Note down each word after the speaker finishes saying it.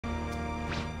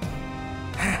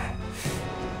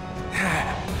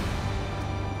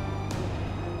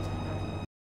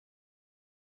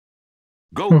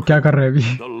वो क्या कर रहा है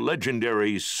अभी? the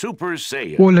legendary Super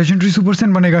Saiyan. वो लेजेंडरी सुपर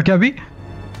सैयन बनेगा क्या अभी?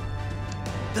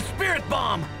 The spirit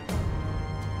bomb!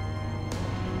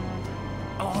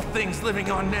 All things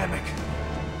living on Namek,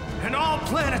 and all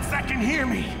planets that can hear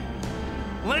me,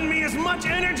 lend me as much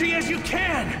energy as you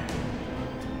can!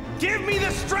 Give me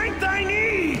the strength I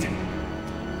need!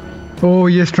 Oh,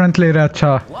 ये strength ले रहा है,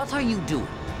 अच्छा. What are you doing?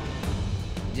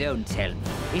 Don't tell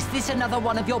me. Is this another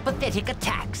one of your pathetic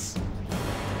attacks?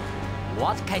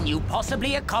 What can you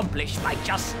possibly accomplish by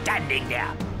just standing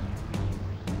there?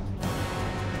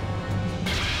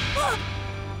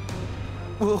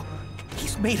 Well,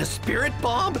 he's made a spirit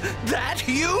bomb that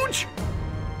huge?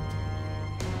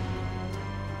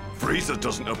 Frieza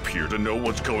doesn't appear to know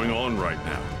what's going on right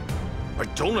now. I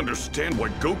don't understand why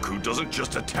Goku doesn't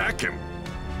just attack him.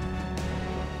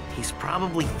 He's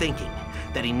probably thinking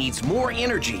that he needs more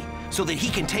energy so that he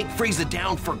can take Frieza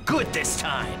down for good this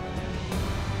time.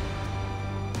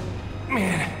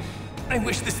 Man, I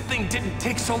wish this thing didn't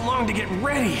take so long to get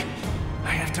ready.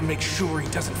 I have to make sure he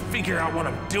doesn't figure out what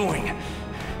I'm doing.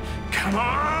 Come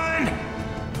on!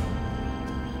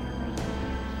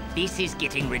 This is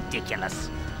getting ridiculous.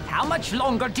 How much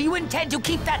longer do you intend to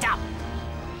keep that up?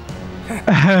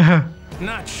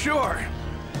 Not sure.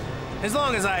 As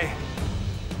long as I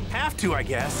have to, I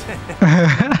guess.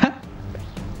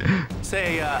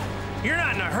 Say, you're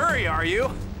not in a hurry, are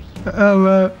you?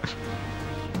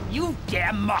 You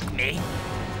dare mock me?